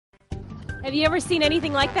Have you ever seen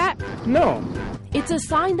anything like that? No. It's a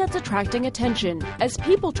sign that's attracting attention as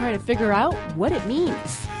people try to figure out what it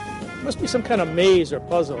means. Must be some kind of maze or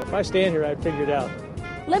puzzle. If I stand here, I'd figure it out.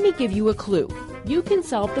 Let me give you a clue. You can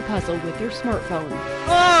solve the puzzle with your smartphone.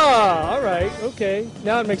 Ah, all right, okay.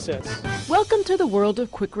 Now it makes sense. Welcome to the world of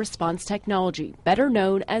quick response technology, better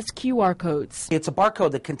known as QR codes. It's a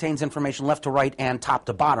barcode that contains information left to right and top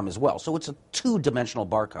to bottom as well, so it's a two-dimensional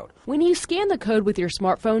barcode. When you scan the code with your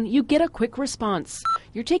smartphone, you get a quick response.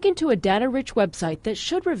 You're taken to a data-rich website that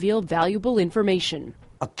should reveal valuable information.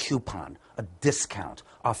 A coupon, a discount,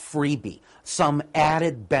 a freebie, some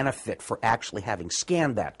added benefit for actually having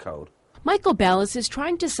scanned that code. Michael Ballas is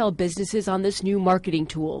trying to sell businesses on this new marketing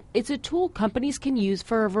tool. It's a tool companies can use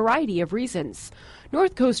for a variety of reasons.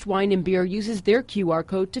 North Coast Wine and Beer uses their QR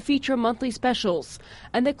code to feature monthly specials,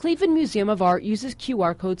 and the Cleveland Museum of Art uses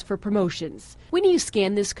QR codes for promotions. When you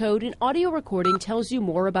scan this code, an audio recording tells you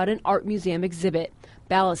more about an art museum exhibit.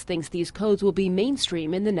 Ballas thinks these codes will be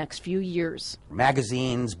mainstream in the next few years.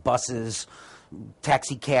 Magazines, buses,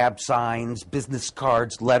 taxi cab signs, business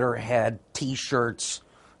cards, letterhead, T-shirts.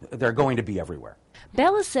 They're going to be everywhere.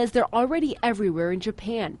 Ballas says they're already everywhere in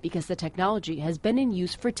Japan because the technology has been in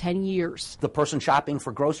use for 10 years. The person shopping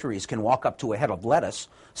for groceries can walk up to a head of lettuce,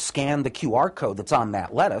 scan the QR code that's on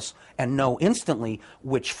that lettuce, and know instantly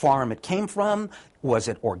which farm it came from. Was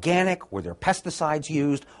it organic? Were there pesticides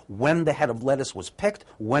used? When the head of lettuce was picked?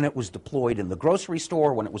 When it was deployed in the grocery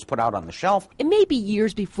store? When it was put out on the shelf? It may be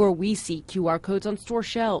years before we see QR codes on store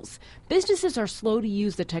shelves. Businesses are slow to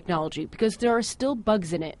use the technology because there are still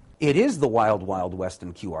bugs in it. It is the wild, wild west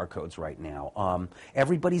in QR codes right now.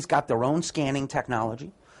 Everybody's got their own scanning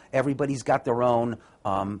technology. Everybody's got their own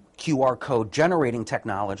QR code generating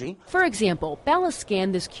technology. For example, Ballas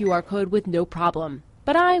scanned this QR code with no problem.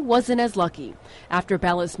 But I wasn't as lucky. After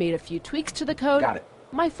Ballas made a few tweaks to the code, Got it.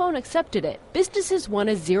 My phone accepted it. Businesses want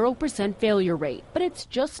a 0% failure rate, but it's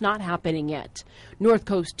just not happening yet. North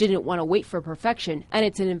Coast didn't want to wait for perfection, and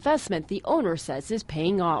it's an investment the owner says is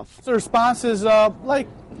paying off. The response is like,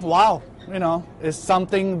 wow, it's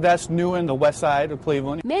something that's new in the west side of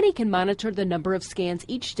Cleveland. Manny can monitor the number of scans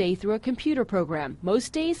each day through a computer program.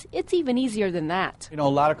 Most days, it's even easier than that. A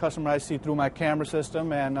lot of customers I see through my camera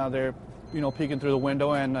system, and they're peeking through the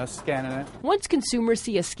window and scanning it. Once consumers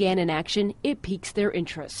see a scan in action, it piques their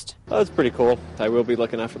interest. Oh, that's pretty cool. I will be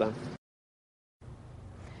looking out for them.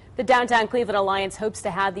 The Downtown Cleveland Alliance hopes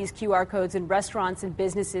to have these QR codes in restaurants and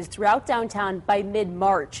businesses throughout downtown by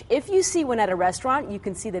mid-March. If you see one at a restaurant, you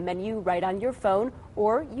can see the menu right on your phone,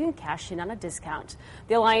 or you can cash in on a discount.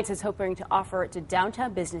 The Alliance is hoping to offer it to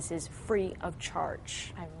downtown businesses free of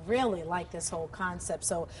charge. I really like this whole concept.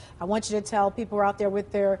 So I want you to tell people out there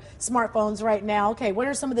with their smartphones right now, okay, what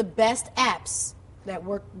are some of the best apps that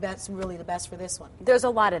work, that's really the best for this one? There's a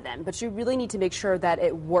lot of them, but you really need to make sure that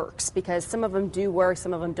it works because some of them do work,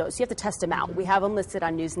 some of them don't. So you have to test them out. We have them listed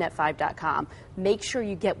on newsnet5.com. Make sure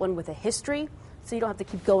you get one with a history so you don't have to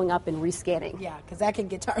keep going up and rescanning. Yeah, because that can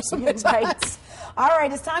get tiresome. Right. All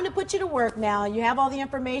right, it's time to put you to work now. You have all the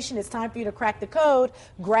information. It's time for you to crack the code.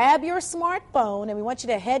 Grab your smartphone, and we want you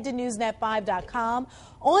to head to newsnet5.com.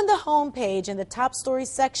 On the home page in the top story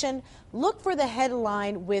section, look for the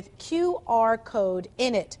headline with QR code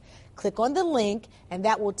in it. Click on the link, and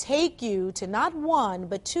that will take you to not one,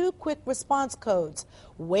 but two quick response codes.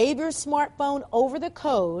 Wave your smartphone over the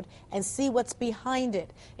code and see what's behind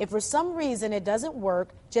it. If for some reason it doesn't work,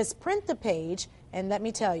 just print the page, and let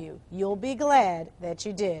me tell you, you'll be glad that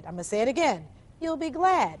you did. I'm going to say it again. You'll be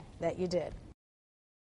glad that you did.